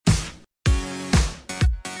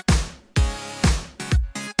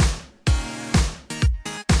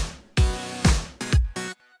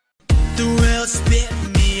The world spit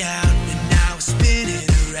me out, and now we're spinning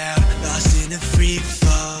around, lost in a free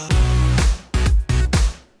fall.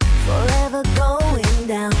 Forever going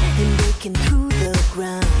down and breaking through the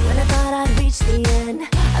ground. When I thought I'd reach the end,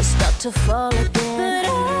 I start to fall again. But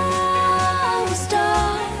I was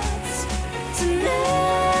taught to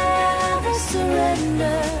never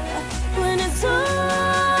surrender. When it's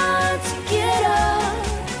hard to get up,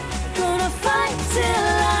 gonna fight till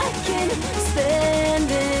I can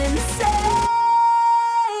stand and say,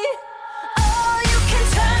 oh, you can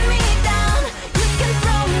turn me down, you can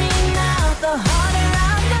throw me now. The harder I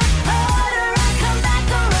come back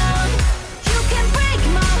around. You can break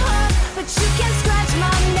my heart, but you can't scratch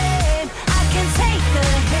my name. I can take the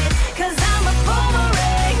hit, 'cause I'm a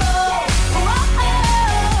boomerang. Oh, oh,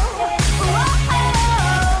 oh, oh,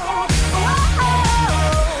 oh, oh, oh.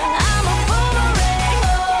 I'm a boomerang.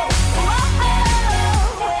 Oh, oh,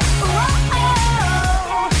 oh, oh, oh,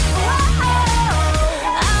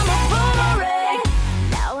 oh. I'm a boomerang.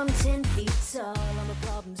 Now I'm 10 feet tall. I'm a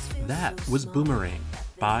problems feel That so was small. Boomerang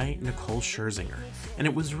by Nicole Scherzinger, and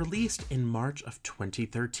it was released in March of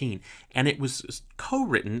 2013, and it was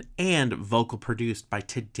co-written and vocal produced by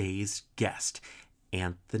today's guest,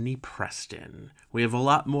 Anthony Preston. We have a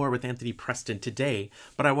lot more with Anthony Preston today,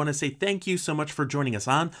 but I want to say thank you so much for joining us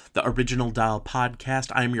on the Original Dial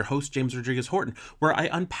podcast. I am your host, James Rodriguez Horton, where I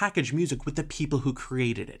unpackage music with the people who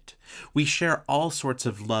created it. We share all sorts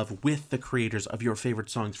of love with the creators of your favorite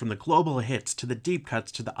songs, from the global hits to the deep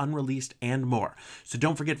cuts to the unreleased and more. So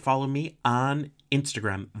don't forget, follow me on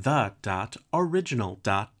Instagram,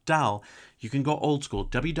 the.original.dial. You can go old school,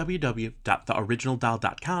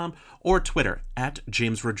 www.theoriginaldial.com, or Twitter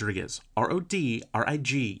 @James Rodriguez,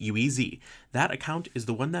 RODRIGUEZ. That account is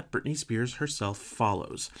the one that Britney Spears herself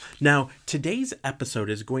follows. Now, today's episode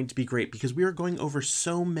is going to be great because we are going over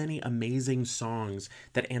so many amazing songs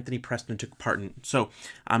that Anthony Preston took part in. So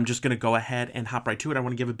I'm just going to go ahead and hop right to it. I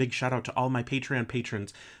want to give a big shout out to all my Patreon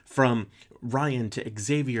patrons, from Ryan to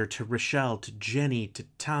Xavier to Rochelle to Jenny to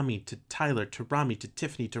Tommy to Tyler to Rami to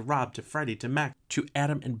Tiffany to Rob to Freddie to Mac to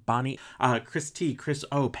Adam and Bonnie, Chris T, Chris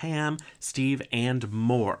O, Pam, Steve, and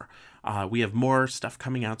more. We have more stuff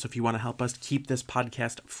coming out, so if you want to help us keep this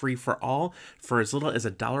podcast free for all, for as little as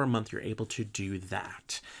 $1 a month, you're able to do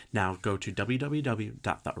that. Now go to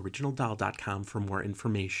www.theoriginaldial.com for more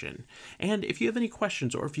information. And if you have any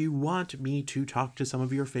questions, or if you want me to talk to some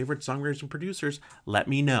of your favorite songwriters and producers, let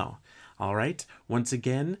me know. All right, once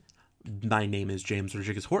again, my name is James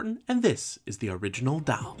Rodriguez Horton, and this is The Original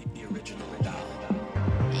Dial. The Original Dial.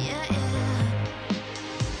 Yeah, yeah.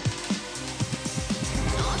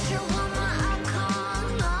 Don't you want my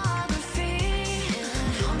iconography?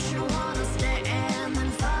 Don't you wanna stay and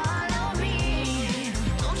then follow me?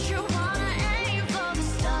 Don't you wanna aim for the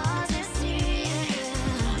stars and see?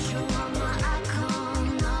 Don't you want my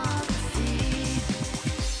iconography?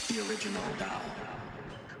 The Original Dial.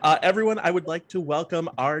 Everyone, I would like to welcome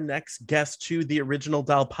our next guest to the Original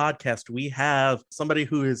Dial podcast. We have somebody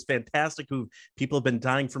who is fantastic, who people have been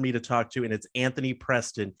dying for me to talk to, and it's Anthony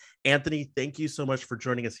Preston. Anthony, thank you so much for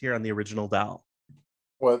joining us here on the Original Dial.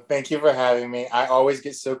 Well, thank you for having me. I always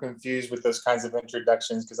get so confused with those kinds of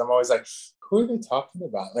introductions because I'm always like, who are they talking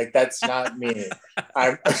about? Like, that's not me.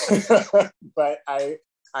 But I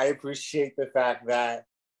appreciate the fact that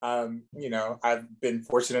I've been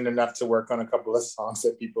fortunate enough to work on a couple of songs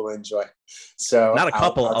that people enjoy. So Not a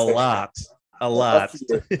couple, I'll a take lot. that. A lot.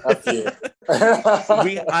 A few.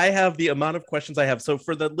 I have the amount of questions I have. So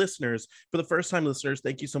for the listeners, for the first time listeners,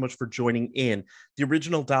 thank you so much for joining in. The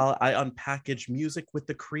Original Dial, I unpackage music with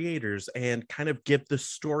the creators and kind of give the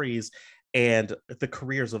stories and the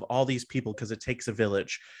careers of all these people, because it takes a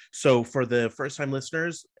village. So for the first time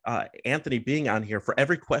listeners, Anthony being on here, for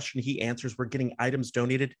every question he answers, we're getting items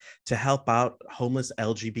donated to help out homeless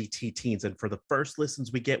LGBT teens. And for the first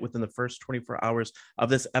listens we get within the first 24 hours of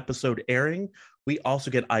this episode airing, we also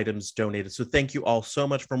get items donated. So thank you all so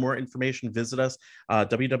much. For more information, visit us,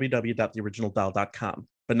 www.theoriginaldial.com.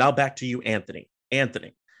 But now back to you, Anthony.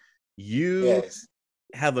 Anthony, you Yes.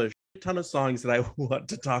 have a ton of songs that I want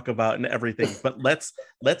to talk about and everything, but let's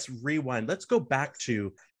rewind. Let's go back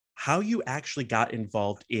to how you actually got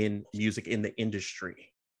involved in music in the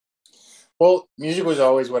industry. Well, music was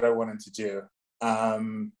always what I wanted to do.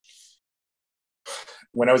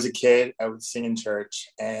 When I was a kid, I would sing in church,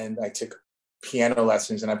 and I took piano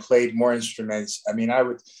lessons, and I played more instruments. I mean, I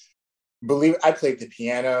played the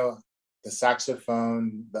piano, the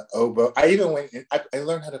saxophone, the oboe. I learned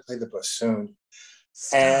how to play the bassoon.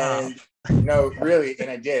 Stop. And no, really, and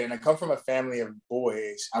I did. And I come from a family of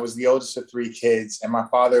boys. I was the oldest of 3 kids, and my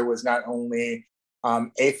father was not only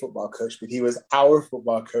a football coach, but he was our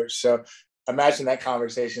football coach. So imagine that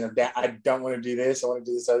conversation of that. I don't want to do this. I want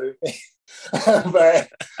to do this other thing. but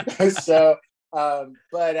so,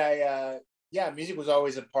 but yeah, music was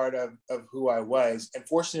always a part of who I was. And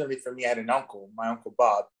fortunately for me, I had an uncle, my uncle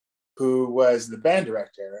Bob, who was the band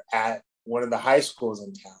director at one of the high schools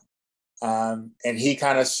in town. And he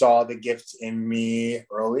kind of saw the gift in me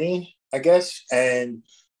early, I guess, and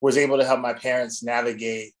was able to help my parents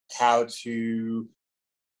navigate how to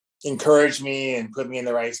encourage me and put me in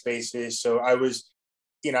the right spaces. So I was,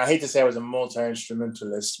 I hate to say I was a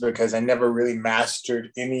multi-instrumentalist because I never really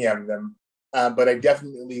mastered any of them. But I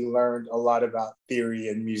definitely learned a lot about theory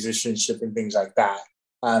and musicianship and things like that.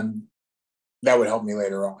 That would help me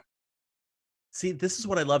later on. See, this is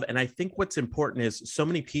what I love. And I think what's important is so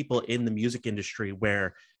many people in the music industry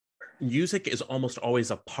where music is almost always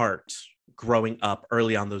a part growing up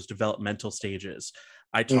early on those developmental stages.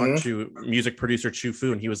 I talked to music producer Chu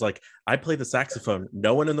Fu, and he was like, I play the saxophone.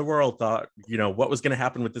 No one in the world thought, what was going to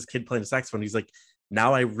happen with this kid playing the saxophone. He's like,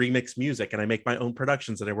 now I remix music and I make my own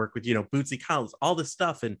productions and I work with, Bootsy Collins, all this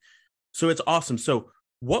stuff. And so it's awesome. So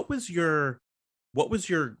what would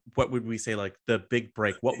we say, like the big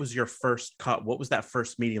break? What was your first cut? What was that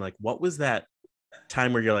first meeting? Like, what was that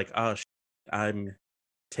time where you're like, oh, I'm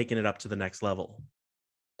taking it up to the next level?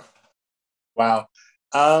 Wow.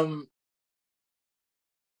 I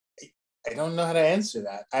don't know how to answer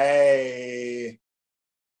that. I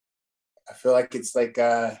feel like it's like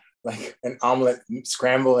an omelet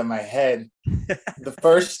scramble in my head. The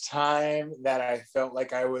first time that I felt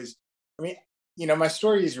like my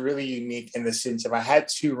story is really unique in the sense of I had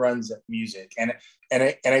 2 runs of music and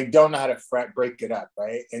I don't know how to break it up,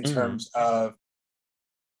 right? In terms of,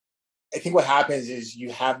 I think what happens is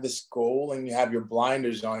you have this goal and you have your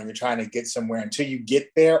blinders on and you're trying to get somewhere. Until you get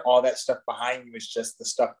there, all that stuff behind you is just the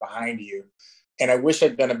stuff behind you. And I wish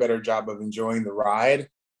I'd done a better job of enjoying the ride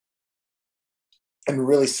and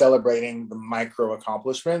really celebrating the micro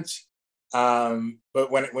accomplishments.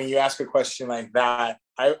 But when you ask a question like that,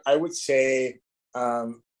 I would say,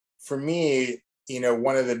 for me,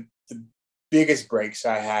 one of the biggest breaks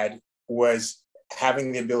I had was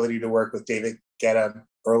having the ability to work with David Guetta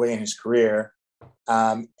early in his career,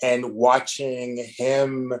 and watching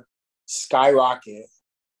him skyrocket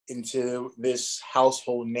into this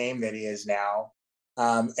household name that he is now,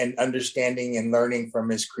 and understanding and learning from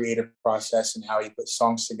his creative process and how he puts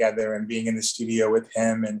songs together and being in the studio with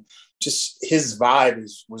him, and just his vibe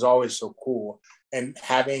was always so cool. And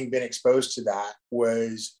having been exposed to that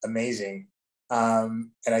was amazing.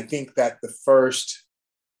 And I think that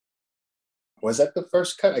was that the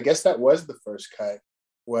first cut? I guess that was the first cut.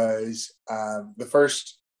 Was the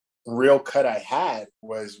first real cut I had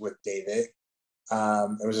was with David.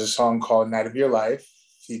 It was a song called Night of Your Life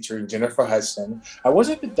featuring Jennifer Hudson. I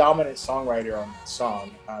wasn't the dominant songwriter on the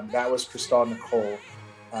song. That was Crystal Nicole,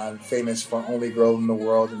 famous for Only Girl in the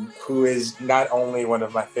World, and who is not only one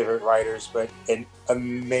of my favorite writers, but an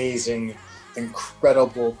amazing,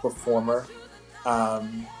 incredible performer.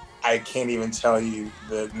 I can't even tell you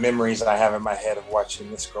the memories I have in my head of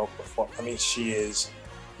watching this girl perform. I mean, she is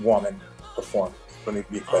woman perform. Let me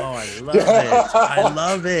be clear. Oh, I love it. I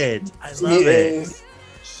love it. I love it.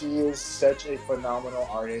 She is such a phenomenal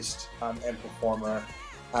artist and performer.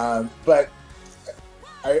 But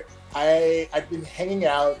I've been hanging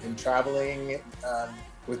out and traveling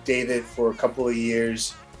with David for a couple of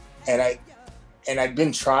years, and I'd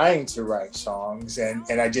been trying to write songs,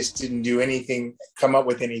 and I just didn't come up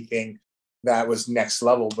with anything that was next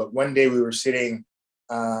level. But one day we were sitting,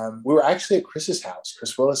 we were actually at Chris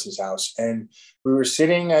Willis's house, and we were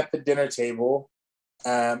sitting at the dinner table,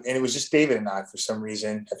 and it was just David and I for some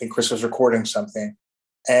reason. I think Chris was recording something,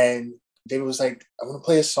 and David was like, I want to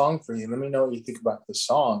play a song for you. Let me know what you think about this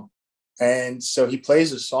song. And so he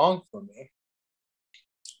plays a song for me.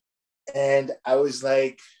 And I was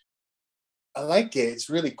like, I like it. It's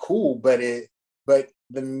really cool, but the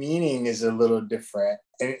meaning is a little different,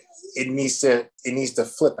 and it needs to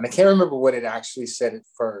flip. And I can't remember what it actually said at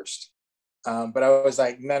first, but I was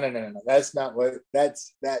like, no, that's not what.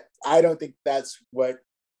 I don't think that's what.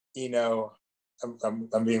 I'm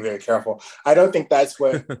being very careful. I don't think that's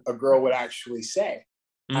what a girl would actually say.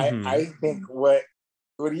 I think what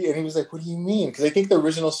do you? And he was like, what do you mean? Because I think the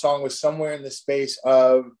original song was somewhere in the space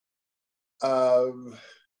of.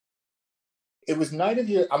 It was I'm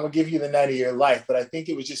gonna give you the night of your life, but I think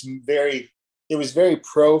it was just very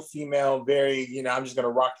pro-female, very, I'm just gonna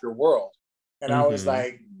rock your world. And I was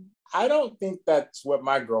like, I don't think that's what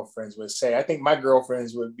my girlfriends would say. I think my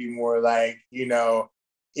girlfriends would be more like,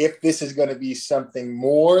 if this is going to be something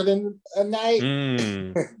more than a night,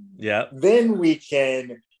 Yeah. then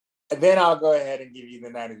I'll go ahead and give you the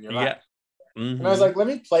night of your life. And I was like, let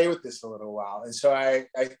me play with this a little while. And so I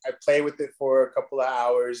played with it for a couple of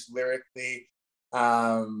hours lyrically,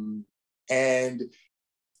 and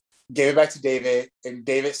gave it back to David, and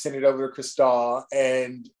David sent it over to Crystal,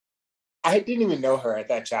 and I didn't even know her at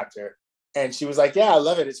that chapter. And she was like, yeah, I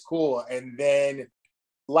love it. It's cool. And then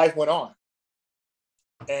life went on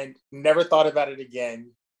and never thought about it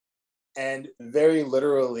again. And very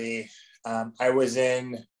literally, I was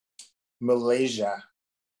in Malaysia,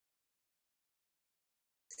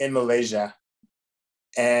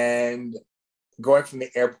 and going from the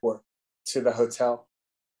airport to the hotel.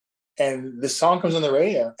 And the song comes on the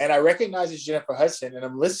radio, and I recognize it's Jennifer Hudson, and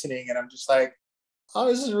I'm listening, and I'm just like, oh,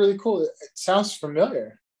 this is really cool. It sounds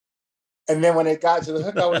familiar. And then when it got to the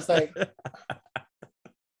hook, I was like,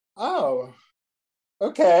 oh,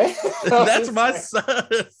 okay. That's my song. I know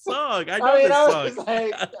this song. I was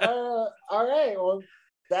like, all right, well,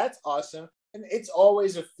 that's awesome. And it's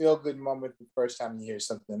always a feel-good moment the first time you hear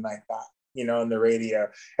something like that, on the radio.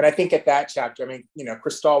 And I think at that chapter,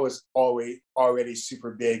 Crystal was already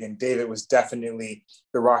super big, and David was definitely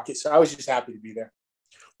the rocket. So I was just happy to be there.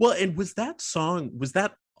 Well, and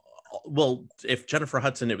well, if Jennifer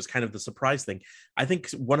Hudson, it was kind of the surprise thing. I think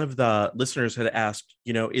one of the listeners had asked,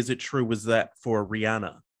 is it true? Was that for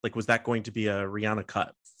Rihanna? Like, was that going to be a Rihanna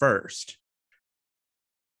cut first?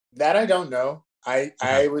 That I don't know. I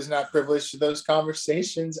was not privileged to those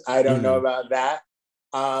conversations. I don't know about that.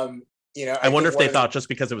 I wonder if they thought just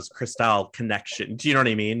because it was Crystal connection. Do you know what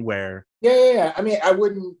I mean? Where? Yeah. I mean, I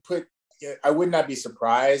would not be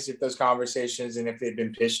surprised if those conversations, and if they'd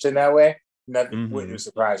been pitched in that way, nothing wouldn't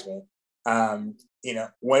surprise me.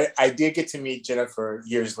 When I did get to meet Jennifer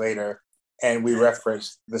years later, and we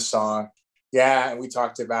referenced the song, and we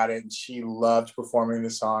talked about it, and she loved performing the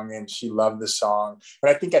song, and she loved the song.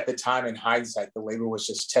 But I think at the time, in hindsight, the label was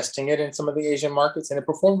just testing it in some of the Asian markets, and it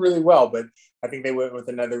performed really well. But I think they went with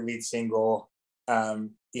another lead single. I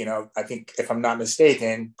think, if I'm not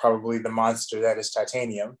mistaken, probably the monster that is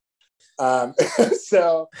Titanium.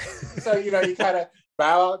 So you kind of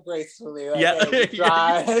bow out gracefully. Like, hey,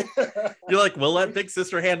 try. You're like, we'll let Big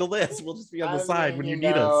Sister handle this. We'll just be on the side when you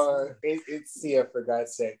need us. It's Sia, for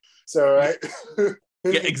God's sake. So, right?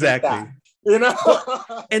 Yeah, exactly. And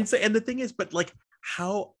the thing is, but like,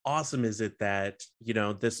 how awesome is it that,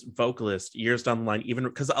 this vocalist years down the line, even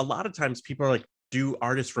because a lot of times people are like, do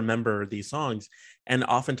artists remember these songs? And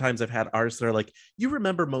oftentimes I've had artists that are like, you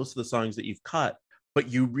remember most of the songs that you've cut, but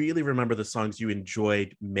you really remember the songs you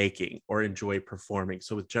enjoyed making or enjoyed performing.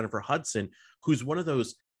 So with Jennifer Hudson, who's one of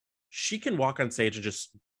those, she can walk on stage and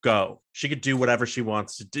just go. She could do whatever she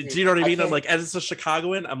wants to do. Do you know what I mean? I'm like, as a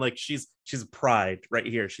Chicagoan, I'm like, she's pride right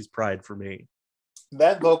here. She's pride for me.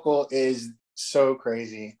 That vocal is so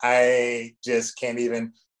crazy. I just can't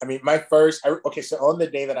even. I mean, so on the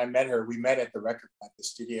day that I met her, we met at the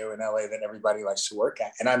studio in LA that everybody likes to work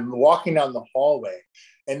at. And I'm walking down the hallway,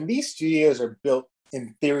 and these studios are built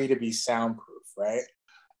in theory to be soundproof, right?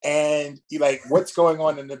 And you like, what's going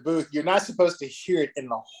on in the booth? You're not supposed to hear it in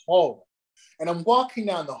the hallway. And I'm walking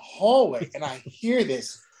down the hallway, and I hear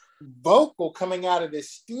this vocal coming out of this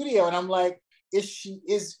studio, and I'm like,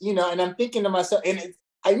 and I'm thinking to myself, and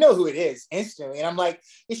I know who it is instantly. And I'm like,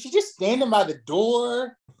 is she just standing by the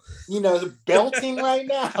door, belting right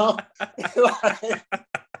now?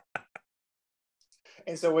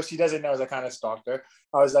 And so what she doesn't know is I kind of stalked her.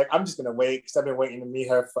 I was like, I'm just going to wait, because I've been waiting to meet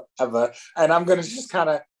her forever. And I'm going to just kind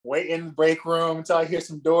of wait in the break room until I hear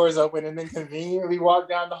some doors open, and then conveniently walk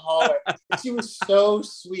down the hallway. And she was so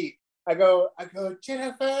sweet. I go,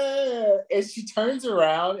 Jennifer. And she turns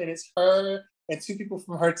around, and it's her and two people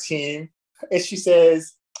from her team. And she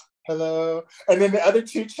says, hello. And then the other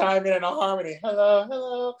two chime in a harmony. Hello,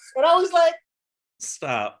 hello. And I was like,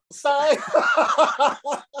 Stop.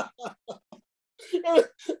 It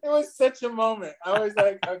was such a moment. I was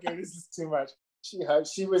like, okay, this is too much.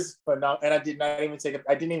 She was phenomenal. And I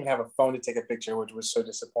didn't even have a phone to take a picture, which was so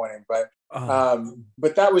disappointing. But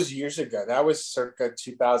that was years ago. That was circa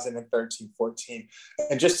 2013, 14.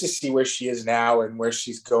 And just to see where she is now and where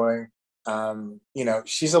she's going,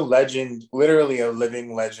 she's a legend, literally a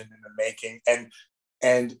living legend in the making.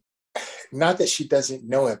 And not that she doesn't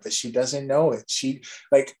know it, but she doesn't know it. She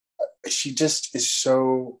just is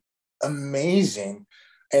so amazing.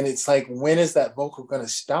 And it's like, when is that vocal going to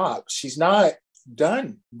stop? She's not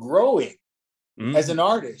done growing as an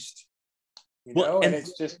artist, and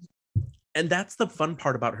it's just. And that's the fun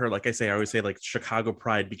part about her. Like I say, I always say like Chicago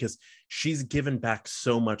pride, because she's given back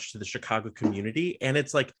so much to the Chicago community. And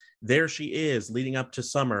it's like, there she is leading up to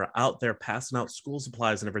summer out there passing out school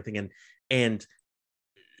supplies and everything. And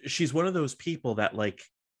she's one of those people that, like,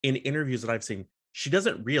 in interviews that I've seen, she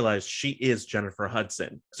doesn't realize she is Jennifer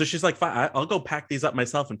Hudson. So she's like, fine, I'll go pack these up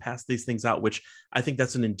myself and pass these things out, which I think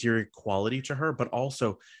that's an endearing quality to her. But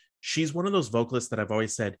also, she's one of those vocalists that I've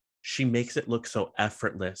always said, she makes it look so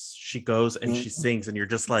effortless. She goes and she sings, and you're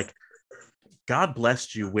just like, God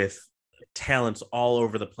blessed you with talents all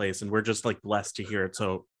over the place. And we're just like blessed to hear it.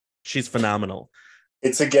 So she's phenomenal.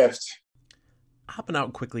 It's a gift. Hopping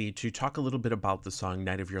out quickly to talk a little bit about the song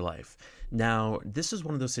Night of Your Life. Now, this is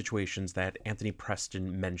one of those situations that Anthony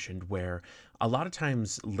Preston mentioned where a lot of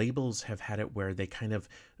times labels have had it where they kind of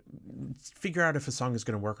figure out if a song is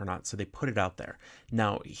going to work or not, so they put it out there.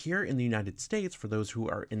 Now, here in the United States, for those who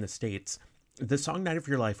are in the States, the song Night of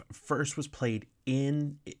Your Life first was played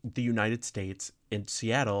in the United States in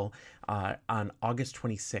Seattle on August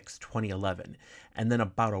 26, 2011. And then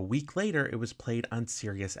about a week later, it was played on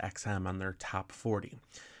Sirius XM on their top 40.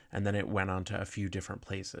 And then it went on to a few different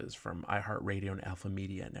places from iHeartRadio and Alpha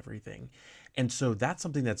Media and everything. And so that's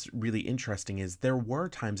something that's really interesting, is there were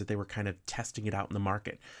times that they were kind of testing it out in the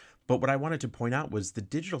market. But what I wanted to point out was the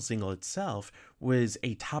digital single itself was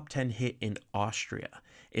a top 10 hit in Austria,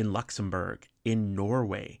 in Luxembourg, in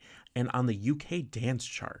Norway, and on the UK dance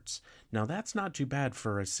charts. Now, that's not too bad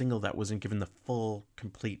for a single that wasn't given the full,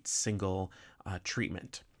 complete single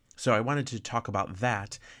treatment. So I wanted to talk about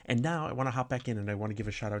that. And now I want to hop back in and I want to give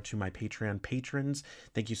a shout out to my Patreon patrons.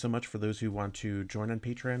 Thank you so much for those who want to join on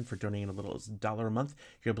Patreon for donating a little as $1 a month.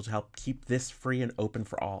 You're able to help keep this free and open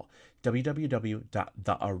for all.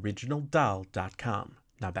 www.theoriginaldoll.com.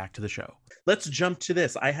 Now back to the show. Let's jump to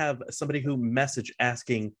this. I have somebody who messaged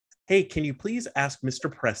asking, hey, can you please ask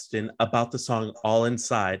Mr. Preston about the song All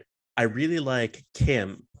Inside? I really like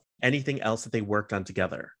Kim. Anything else that they worked on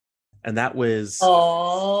together? And that was...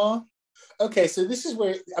 Aww. Okay, so this is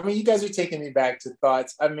where, I mean, you guys are taking me back to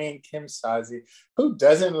thoughts. I mean, Kim Sazi. Who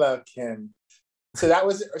doesn't love Kim? So that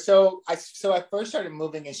was, I first started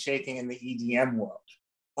moving and shaking in the EDM world.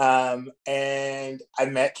 And I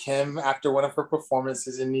met Kim after one of her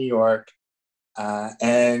performances in New York.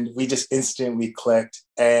 And we just instantly clicked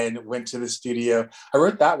and went to the studio. I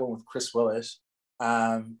wrote that one with Chris Willis.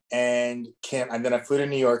 And Kim, and then I flew to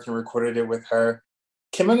New York and recorded it with her.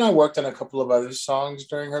 Kim and I worked on a couple of other songs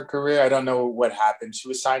during her career. I don't know what happened. She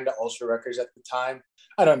was signed to Ultra Records at the time.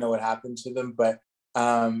 I don't know what happened to them, but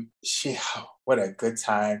what a good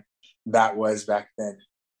time that was back then.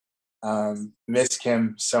 Miss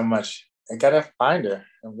Kim so much. I gotta find her.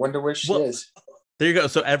 I wonder where she is. There you go.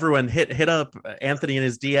 So everyone hit up Anthony in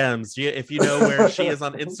his DMs. If you know where she is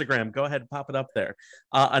on Instagram, go ahead and pop it up there.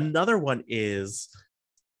 Another one is,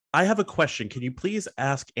 I have a question. Can you please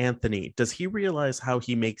ask Anthony, does he realize how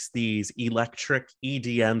he makes these electric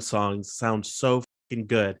EDM songs sound so fucking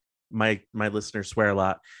good? My listeners swear a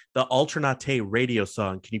lot. The Alternate radio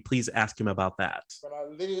song, can you please ask him about that? When I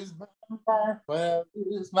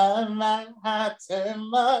lose my mind, I turn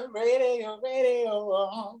my radio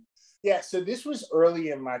on. Yeah, so this was early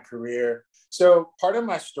in my career. So part of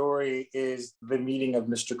my story is the meeting of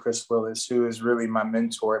Mr. Chris Willis, who is really my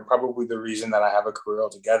mentor and probably the reason that I have a career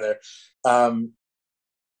altogether.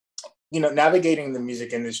 Navigating the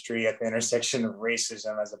music industry at the intersection of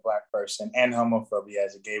racism as a Black person and homophobia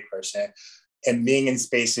as a gay person, and being in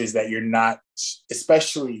spaces that you're not,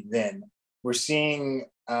 especially then. We're seeing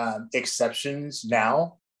exceptions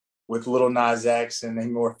now with Lil Nas X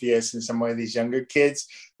and Morpheus and some of these younger kids,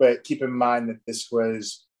 but keep in mind that this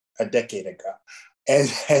was a decade ago,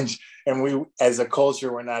 and we as a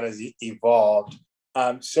culture we're not as evolved.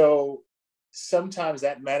 So sometimes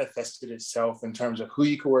that manifested itself in terms of who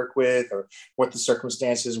you could work with, or what the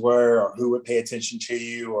circumstances were, or who would pay attention to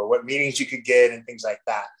you, or what meetings you could get, and things like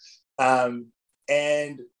that.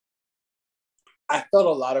 And I felt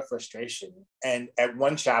a lot of frustration. And at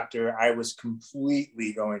one chapter, I was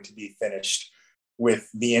completely going to be finished with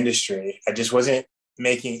the industry. I just wasn't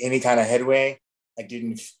making any kind of headway. I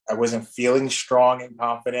wasn't feeling strong and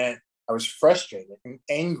confident. I was frustrated and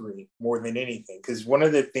angry more than anything. Because one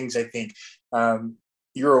of the things I think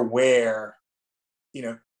you're aware,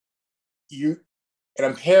 and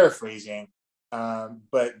I'm paraphrasing,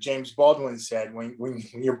 but James Baldwin said, when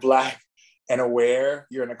you're Black and aware,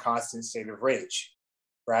 you're in a constant state of rage,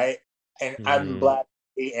 right? And I'm Black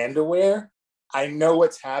and aware. I know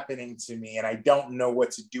what's happening to me and I don't know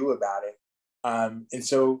what to do about it. And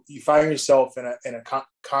so you find yourself in a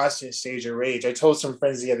constant stage of rage. I told some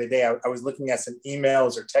friends the other day, I was looking at some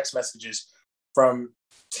emails or text messages from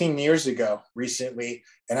 10 years ago recently,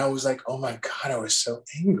 and I was like, oh my God, I was so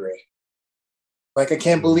angry. Like, I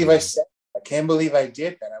can't believe I said that. I can't believe I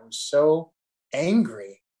did that. I was so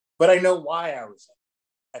angry, but I know why I was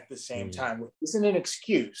at the same time, which isn't an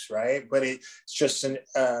excuse, right? But it's just an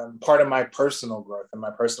part of my personal growth and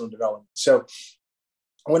my personal development. So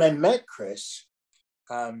when I met Chris,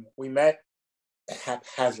 we met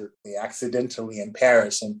haphazardly, accidentally in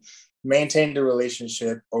Paris, and maintained a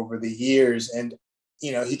relationship over the years. And,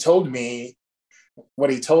 you know, he told me what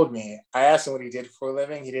he told me. I asked him what he did for a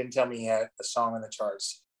living. He didn't tell me he had a song on the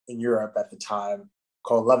charts in Europe at the time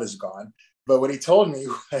called Love Is Gone. But what he told me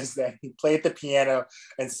was that he played the piano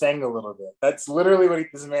and sang a little bit. That's literally what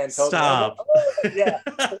this man told me. Stop. Like, oh, yeah.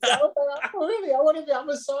 Oh, really? I'm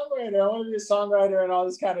a songwriter. I want to be a songwriter and all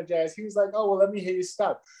this kind of jazz. He was like, oh, well, let me hear you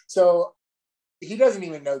stuff. So he doesn't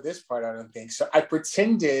even know this part, I don't think. So I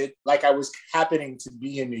pretended like I was happening to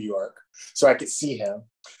be in New York so I could see him.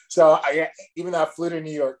 So even though I flew to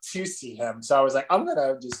New York to see him, so I was like, I'm going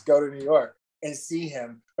to just go to New York and see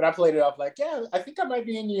him. But I played it off like, yeah, I think I might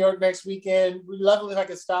be in New York next weekend. We'd love it if I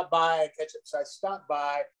could stop by and catch up. So I stopped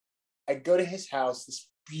by. I go to his house, this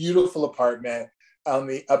beautiful apartment on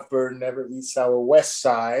the upper, never East Side, West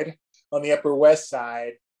Side, on the Upper West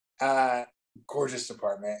Side. Gorgeous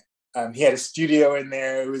apartment. He had a studio in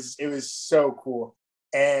there. It was so cool.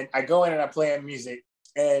 And I go in and I play him music.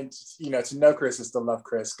 And, you know, to know Chris is to love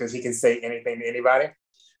Chris, because he can say anything to anybody.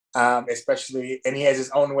 Especially, and he has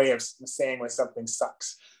his own way of saying when something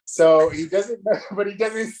sucks. So he doesn't, but he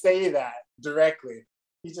doesn't say that directly.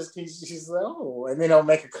 He's like, oh, and then he'll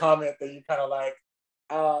make a comment that you kind of like,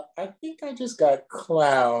 I think I just got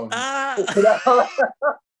clowned.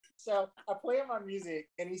 So I play him on music,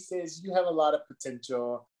 and he says, you have a lot of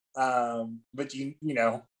potential, but you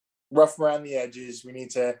know, rough around the edges. We need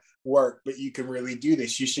to work, but you can really do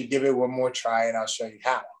this. You should give it one more try, and I'll show you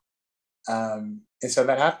how. And so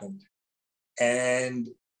that happened, and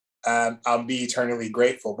I'll be eternally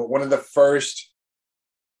grateful. But one of the first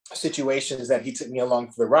situations that he took me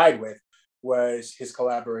along for the ride with was his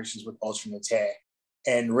collaborations with Ultranate,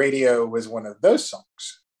 and Radio was one of those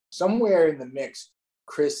songs. Somewhere in the mix,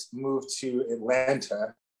 Chris moved to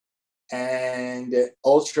Atlanta, and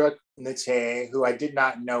Ultranate, who I did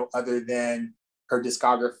not know other than her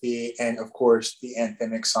discography and of course the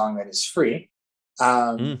anthemic song that is Free.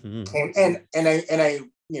 And I,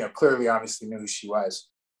 you know, clearly obviously knew who she was.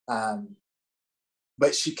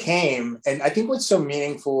 But she came, and I think what's so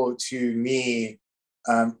meaningful to me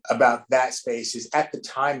about that space is at the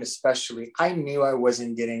time, especially, I knew I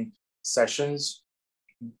wasn't getting sessions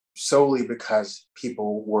solely because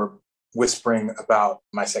people were whispering about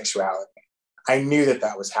my sexuality. I knew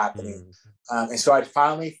that was happening. And so I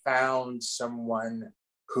finally found someone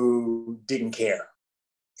who didn't care,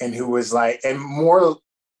 and who was like, and more,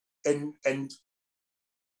 and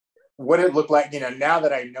what it looked like, you know, now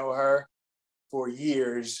that I know her for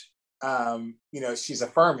years, you know, she's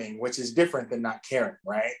affirming, which is different than not caring,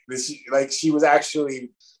 right? She was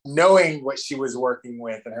actually knowing what she was working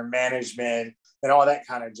with and her management and all that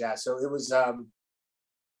kind of jazz. So it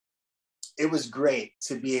was great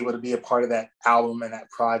to be able to be a part of that album and that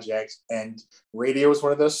project. And Radio was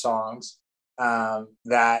one of those songs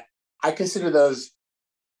that I consider those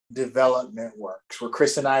development works where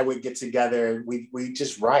Chris and I would get together and we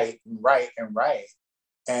just write.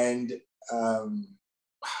 And wow,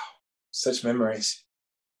 such memories.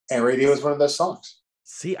 And Radio is one of those songs.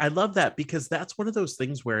 See, I love that, because that's one of those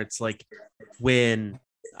things where it's like, when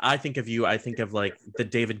I think of you, I think of like the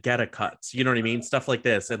David Guetta cuts, you know what I mean? Stuff like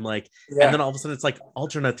this. And like, yeah. And then all of a sudden it's like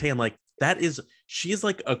Alternate. I'm like, she is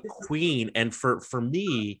like a queen. And for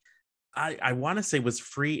me, I want to say was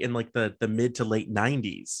Free in like the mid to late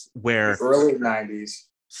 90s, where early 90s.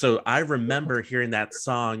 So I remember hearing that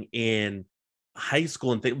song in high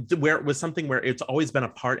school, and where it was something where it's always been a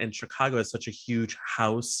part, and Chicago is such a huge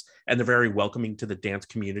house and they're very welcoming to the dance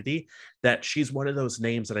community, that she's one of those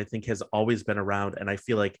names that I think has always been around. And I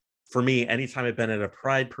feel like for me, anytime I've been at a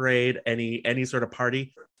pride parade, any sort of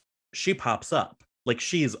party, she pops up. Like,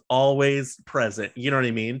 she's always present, you know what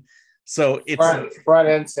I mean? So it's front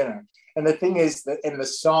and center. And the thing is that, and the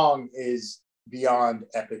song is beyond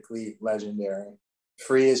epically legendary.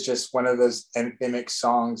 Free is just one of those anthemic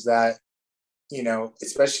songs that, you know,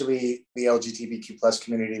 especially the LGBTQ plus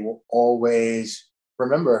community will always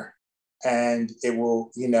remember. And it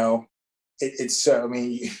will, you know, it's so, I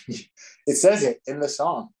mean, it says it in the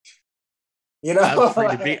song. You know, I'm free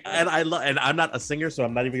to be, and I'm not a singer, so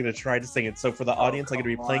I'm not even going to try to sing it. So for the audience, I'm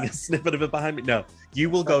going to be playing a snippet of it behind me. No,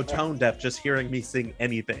 you will go tone deaf just hearing me sing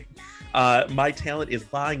anything. My talent is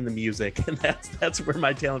buying the music, and that's where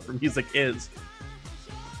my talent for music is.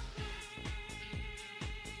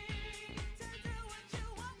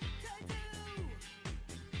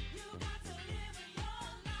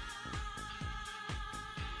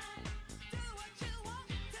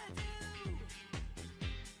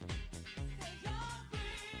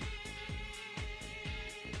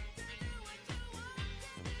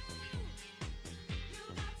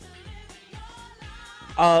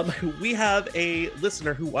 We have a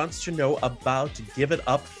listener who wants to know about Give It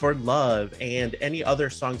Up for Love and any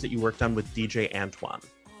other songs that you worked on with DJ Antoine.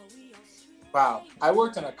 Wow. I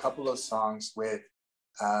worked on a couple of songs with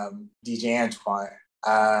DJ Antoine.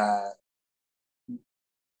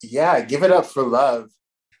 Yeah, Give It Up for Love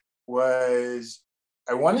was,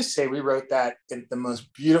 I want to say we wrote that in the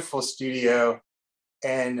most beautiful studio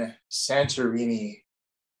in Santorini,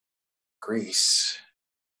 Greece.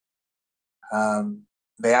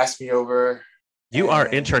 They asked me over. You are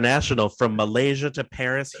international, from Malaysia to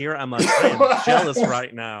Paris. Here I'm like, I am jealous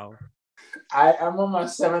right now. I'm on my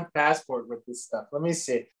 7th passport with this stuff. Let me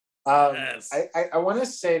see. Yes. I want to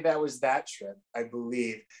say that was that trip, I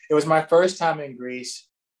believe. It was my first time in Greece.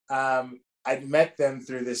 I'd met them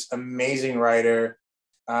through this amazing writer,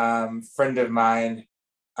 friend of mine,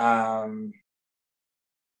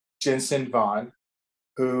 Jensen Vaughn,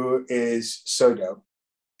 who is so dope.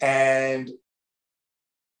 And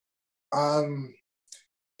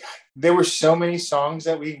there were so many songs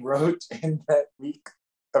that we wrote in that week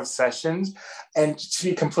of sessions. And to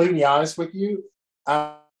be completely honest with you,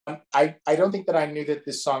 I don't think that I knew that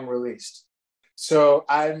this song released. So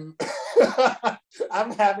I'm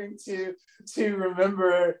I'm having to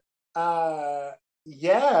remember.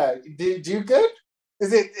 Yeah, did you good?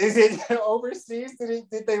 Is it overseas?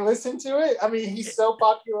 Did they listen to it? I mean, he's so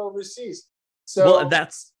popular overseas. So well,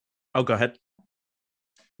 that's. Oh, go ahead.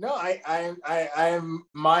 No, I'm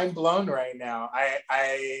mind blown right now.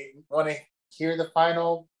 I want to hear the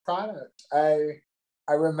final product. I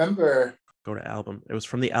remember. Go to album. It was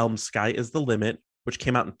from the album Sky is the Limit, which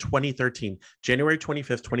came out in 2013. January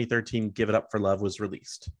 25th, 2013, Give It Up for Love was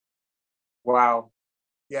released. Wow.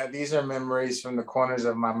 Yeah, these are memories from the corners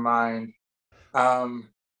of my mind.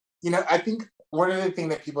 I think one of the things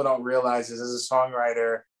that people don't realize is, as a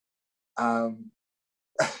songwriter,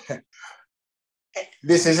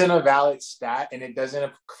 this isn't a valid stat and it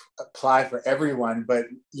doesn't apply for everyone, but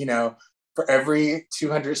for every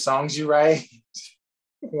 200 songs you write,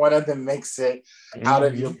 one of them makes it out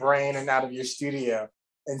of your brain and out of your studio.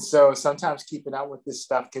 And so sometimes keeping up with this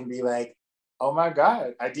stuff can be like, oh my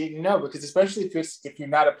God, I didn't know, because especially if you're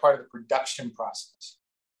not a part of the production process.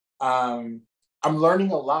 I'm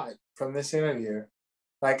learning a lot from this interview.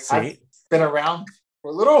 Like, I've been around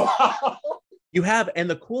for a little while. You have, and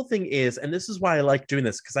the cool thing is, and this is why I like doing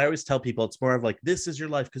this, because I always tell people it's more of like, this is your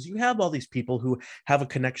life, because you have all these people who have a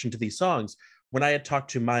connection to these songs. When I had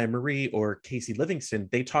talked to Maya Marie or Casey Livingston,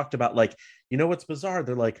 they talked about, like, you know what's bizarre?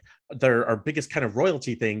 They're like, our biggest kind of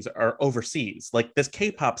royalty things are overseas. Like this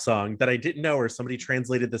K-pop song that I didn't know, or somebody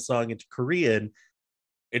translated the song into Korean.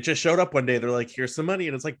 It just showed up one day. They're like, here's some money.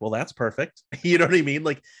 And it's like, well, that's perfect. You know what I mean?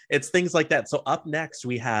 Like, it's things like that. So up next,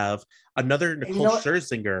 we have another Nicole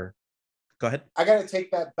Scherzinger. Go ahead. I got to take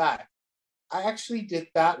that back. I actually did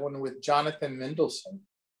that one with Jonathan Mendelsohn,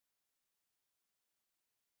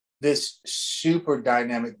 this super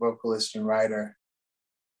dynamic vocalist and writer,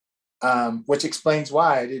 which explains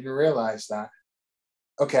why I didn't realize that.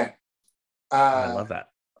 Okay. I love that.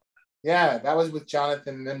 Yeah, that was with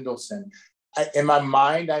Jonathan Mendelsohn. In my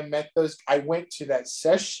mind, I met those. I went to that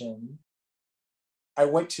session. I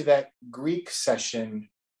went to that Greek session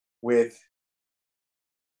with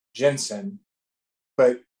Jensen,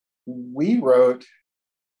 but we wrote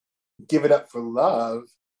Give It Up for Love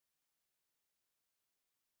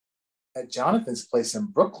at Jonathan's place in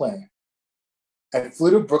Brooklyn. I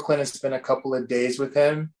flew to Brooklyn and spent a couple of days with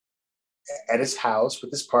him at his house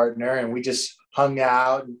with his partner, and we just hung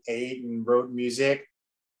out and ate and wrote music.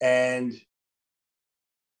 And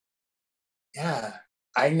yeah,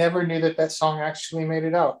 I never knew that song actually made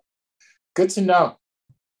it out. Good to know.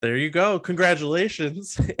 There you go.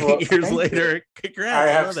 Congratulations. Well, 8 years later.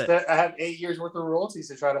 Congrats. I have 8 years worth of royalties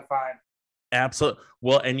to try to find. Absolutely.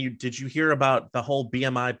 Well, and did you hear about the whole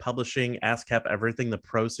BMI publishing ASCAP everything, the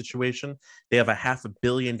pro situation? They have $500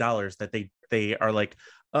 million that they are like,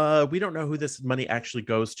 we don't know who this money actually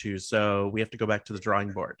goes to, so we have to go back to the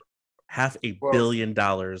drawing board. $500 million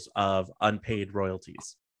of unpaid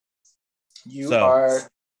royalties. You are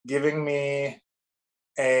giving me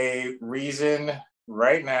a reason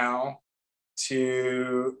right now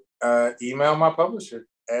to email my publisher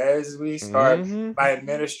as we start, my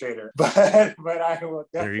administrator. But I will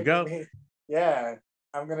definitely. There you go. Yeah,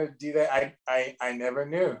 I'm gonna do that. I never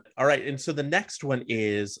knew. All right, and so the next one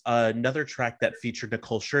is another track that featured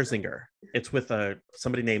Nicole Scherzinger. It's with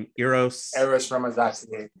somebody named Eros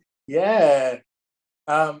Ramazzotti. Yeah,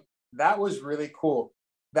 that was really cool.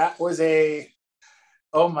 That was my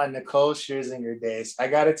Nicole Scherzinger days. I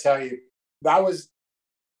got to tell you, that was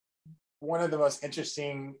one of the most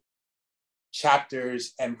interesting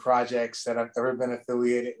chapters and projects that I've ever been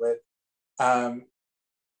affiliated with.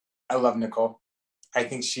 I love Nicole. I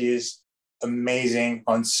think she is amazing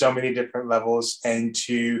on so many different levels, and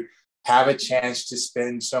to have a chance to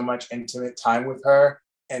spend so much intimate time with her,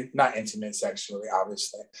 and not intimate sexually,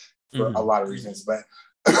 obviously, for a lot of reasons, but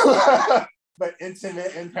but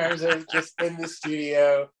intimate in terms of just in the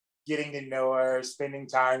studio, getting to know her, spending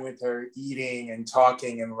time with her, eating and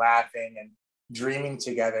talking and laughing and dreaming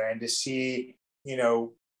together, and to see, you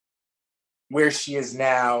know, where she is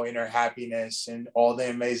now in her happiness and all the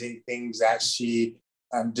amazing things that she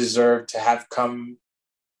deserved to have come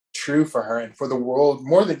true for her, and for the world,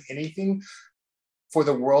 more than anything, for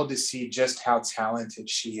the world to see just how talented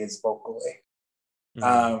she is vocally.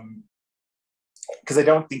 Because I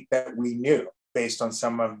don't think that we knew, based on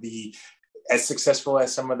some of the, as successful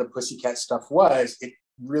as some of the Pussycat stuff was, it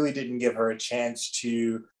really didn't give her a chance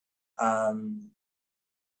to, for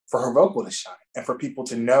her vocal to shine and for people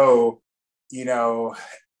to know, you know,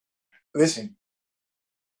 listen,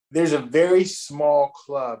 there's a very small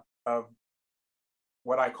club of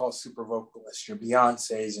what I call super vocalists, your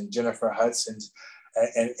Beyoncés and Jennifer Hudson's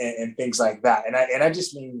and things like that. And I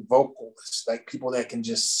just mean vocalists, like people that can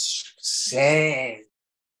just sing,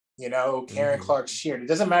 you know, Karen Clark Sheard. It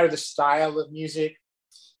doesn't matter the style of music.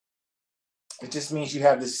 It just means you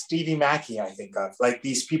have this Stevie Mackey, I think of, like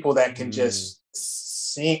these people that can just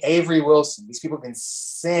sing. Avery Wilson, these people can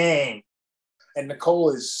sing. And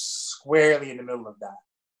Nicole is squarely in the middle of that.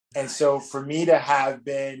 And so for me to have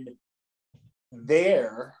been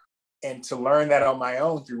there and to learn that on my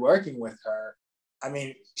own through working with her, I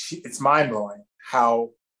mean, it's mind-blowing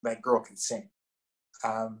how that girl can sing.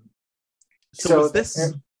 So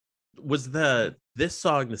was this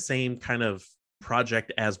song the same kind of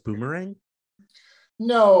project as Boomerang?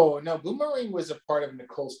 No, Boomerang was a part of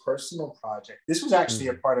Nicole's personal project. This was actually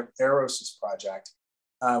a part of Eros's project.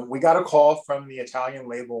 We got a call from the Italian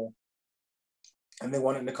label, and they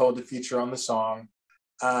wanted Nicole to feature on the song.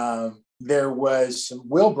 There was some,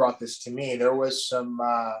 Will brought this to me. There was some,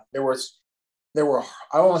 there were,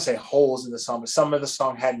 I don't want to say holes in the song, but some of the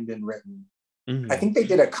song hadn't been written. I think they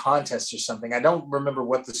did a contest or something. I don't remember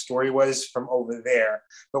what the story was from over there,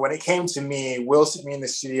 but when it came to me, Will sent me in the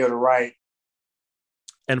studio to write.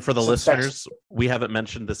 And for the listeners, we haven't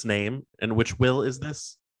mentioned this name. And which Will is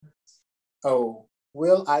this? Oh,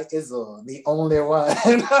 Will Izzle, the only one.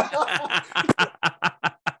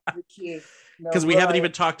 Because we haven't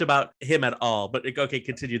even talked about him at all. But okay,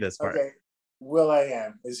 continue this part. Okay,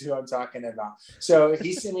 Will.i.am is who I'm talking about. So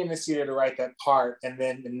he sent me in the studio to write that part, and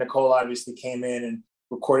then Nicole obviously came in and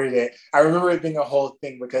recorded it. I remember it being a whole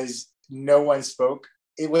thing because no one spoke.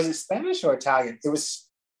 Was it Spanish or Italian? It was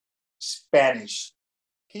Spanish.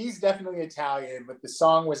 He's definitely Italian, but the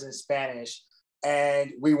song was in Spanish,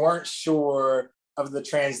 and we weren't sure of the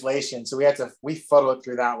translation, so we fuddled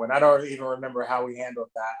through that one. I don't even remember how we handled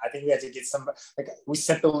that. I think we had to get we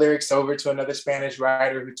sent the lyrics over to another Spanish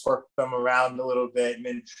writer who twerked them around a little bit, and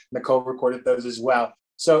then Nicole recorded those as well.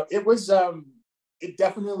 So it was it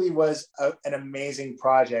definitely was an amazing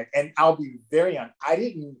project. And I'll be very honest, I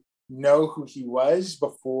didn't know who he was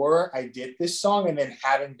before I did this song, and then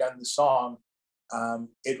having done the song,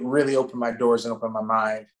 it really opened my doors and opened my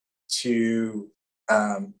mind to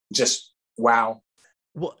just wow.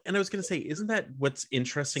 Well, and I was going to say, isn't that what's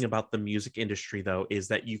interesting about the music industry, though, is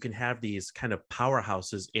that you can have these kind of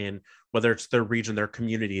powerhouses in whether it's their region, their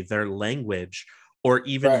community, their language, or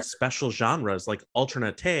even special genres like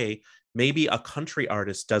alternate. Maybe a country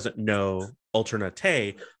artist doesn't know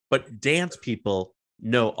alternate, but dance people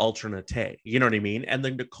know alternate. You know what I mean? And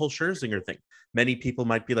the Nicole Scherzinger thing. Many people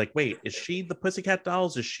might be like, wait, is she the Pussycat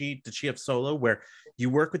Dolls? Did she have solo? Where you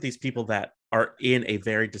work with these people that are in a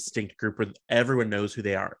very distinct group where everyone knows who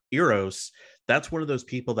they are. Eros, that's one of those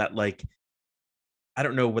people that, like, I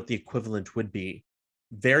don't know what the equivalent would be.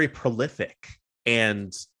 Very prolific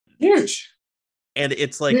and huge. And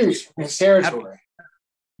it's like huge territory.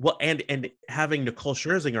 Well, and having Nicole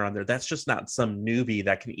Scherzinger on there, that's just not some newbie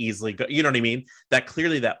that can easily go. You know what I mean? That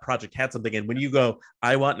clearly that project had something. And when you go,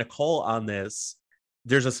 I want Nicole on this,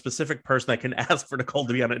 there's a specific person that can ask for Nicole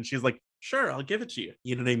to be on it, and she's like, "Sure, I'll give it to you."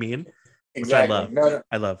 You know what I mean? Exactly. Which I love.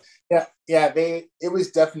 I love. Yeah. It was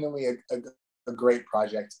definitely a great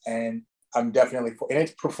project, and I'm definitely and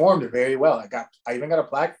it performed very well. I even got a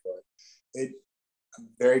plaque for it. I'm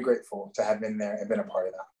very grateful to have been there and been a part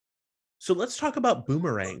of that. So let's talk about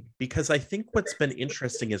Boomerang, because I think what's been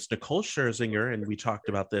interesting is Nicole Scherzinger, and we talked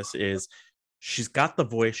about this, is she's got the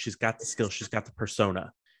voice, she's got the skill, she's got the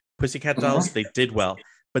persona. Pussycat Dolls, they did well.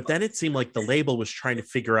 But then it seemed like the label was trying to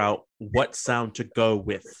figure out what sound to go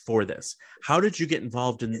with for this. How did you get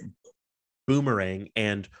involved in Boomerang,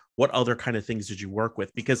 and what other kind of things did you work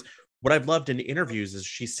with? Because what I've loved in interviews is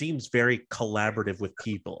she seems very collaborative with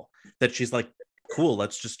people, that she's like, cool,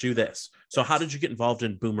 let's just do this. So how did you get involved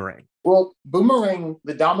in Boomerang? Well, Boomerang,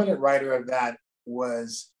 the dominant writer of that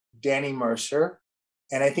was Danny Mercer.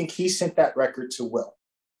 And I think he sent that record to Will.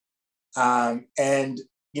 And,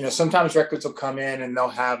 you know, sometimes records will come in and they'll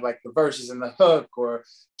have like the verses and the hook, or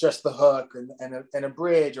just the hook and a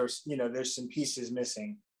bridge, or, you know, there's some pieces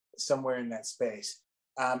missing somewhere in that space.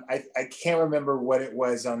 I can't remember what it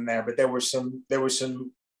was on there, but there were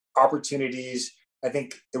some opportunities. I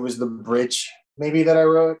think it was the bridge maybe that I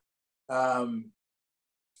wrote.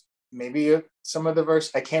 Maybe some of the verse.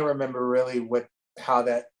 I can't remember really how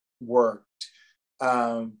that worked.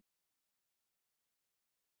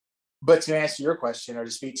 But to answer your question, or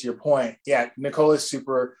to speak to your point, yeah, Nicole is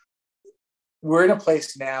super. We're in a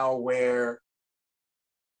place now where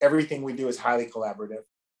everything we do is highly collaborative.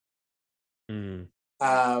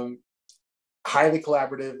 Highly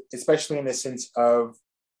collaborative, especially in the sense of,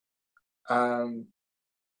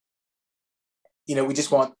 you know,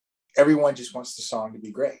 everyone just wants the song to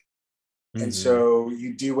be great. Mm-hmm. And so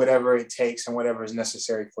you do whatever it takes and whatever is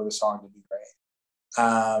necessary for the song to be great.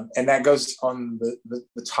 And that goes on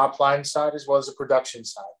the top line side as well as the production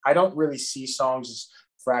side. I don't really see songs as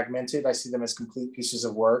fragmented. I see them as complete pieces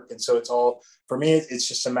of work. And so it's all, for me, it's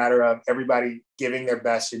just a matter of everybody giving their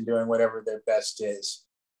best and doing whatever their best is.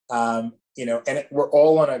 You know, and we're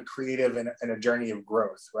all on a creative and a journey of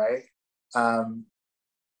growth, right?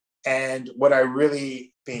 And what I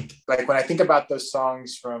really think, like when I think about those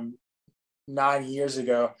songs from 9 years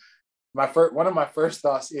ago, one of my first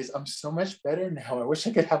thoughts is, I'm so much better now. I wish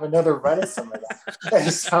I could have another run at some of that.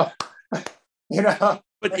 And so, you know.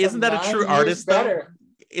 But like, isn't that a true artist though?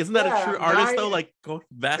 Isn't that a true artist though? Like, go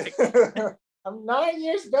back. I'm 9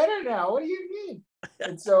 years better now. What do you mean?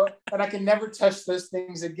 And so, and I can never touch those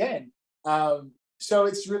things again. So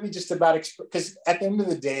it's really just about, because at the end of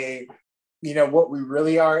the day, you know, what we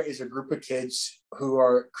really are is a group of kids who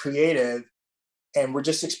are creative, and we're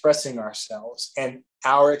just expressing ourselves. And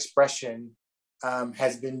our expression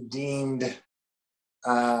has been deemed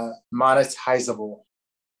monetizable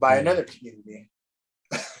by another community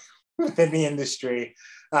within the industry.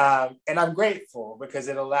 And I'm grateful because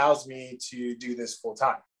it allows me to do this full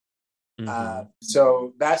time. Mm-hmm.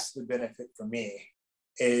 So that's the benefit for me,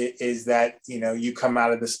 is that, you know, you come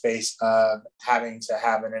out of the space of having to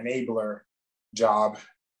have an enabler job,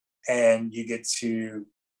 and you get to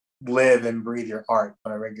live and breathe your art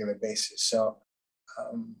on a regular basis. So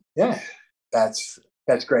yeah, that's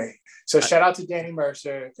great. So shout out to Danny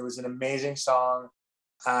Mercer. It was an amazing song.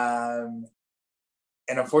 And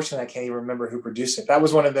unfortunately, I can't even remember who produced it. That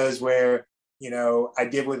was one of those where, you know, I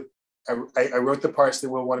wrote the parts that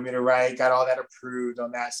Will wanted me to write, got all that approved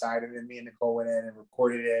on that side, and then me and Nicole went in and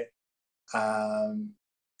recorded it. And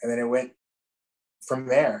then it went from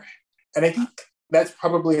there. And I think that's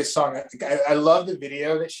probably a song. I love the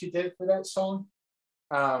video that she did for that song.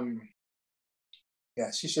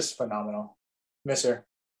 Yeah, she's just phenomenal. Miss her.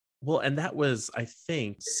 Well, and that was, I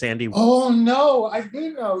think, Sandy. Oh, no, I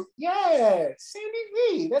do know. Yeah, Sandy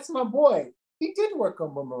V. That's my boy. He did work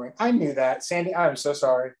on Boomerang. I knew that. Sandy, I'm so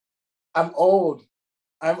sorry. I'm old.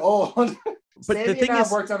 But Sandy and I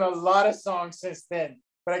have worked on a lot of songs since then.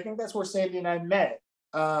 But I think that's where Sandy and I met.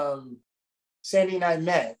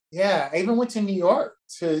 Yeah, I even went to New York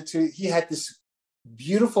he had this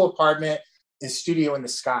beautiful apartment and studio in the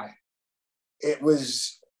sky. It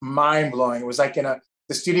was mind-blowing. It was like the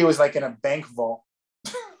studio was like in a bank vault.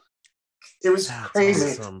 It was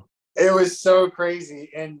crazy. Awesome. It was so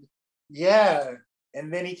crazy. And yeah,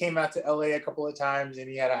 and then he came out to LA a couple of times, and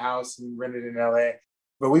he had a house and rented in LA.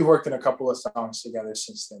 But we've worked in a couple of songs together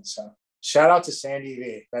since then. So shout out to Sandy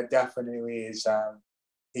V. That definitely is,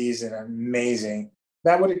 he's an amazing,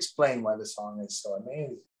 that would explain why the song is so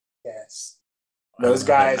amazing. Yes. Those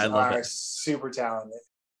guys are super talented.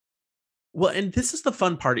 Well, and this is the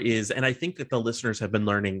fun part is, and I think that the listeners have been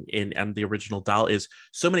learning in the original Doll, is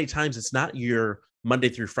so many times it's not your Monday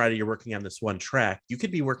through Friday, you're working on this one track. You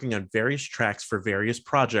could be working on various tracks for various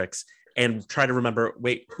projects and try to remember,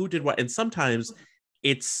 wait, who did what? And sometimes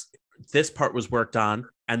it's this part was worked on,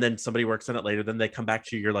 and then somebody works on it later. Then they come back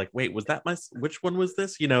to you. You're like, wait, was that which one was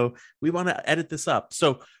this? You know, we want to edit this up.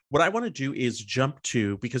 So what I want to do is jump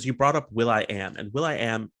to, because you brought up will.i.am, and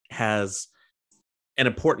will.i.am has an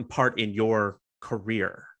important part in your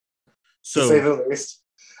career. So, to say the least.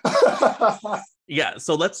 Yeah,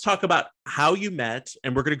 so let's talk about how you met,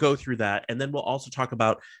 and we're going to go through that, and then we'll also talk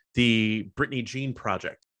about the Britney Jean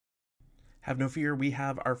project. Have no fear, we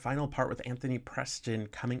have our final part with Anthony Preston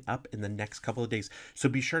coming up in the next couple of days. So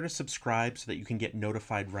be sure to subscribe so that you can get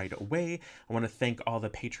notified right away. I want to thank all the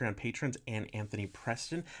Patreon patrons and Anthony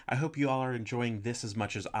Preston. I hope you all are enjoying this as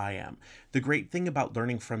much as I am. The great thing about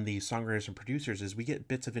learning from the songwriters and producers is we get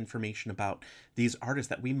bits of information about these artists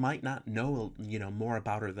that we might not know, more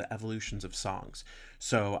about, or the evolutions of songs.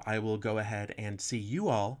 So I will go ahead and see you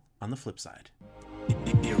all on the flip side.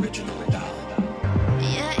 The original doll.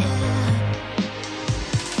 Yeah, yeah.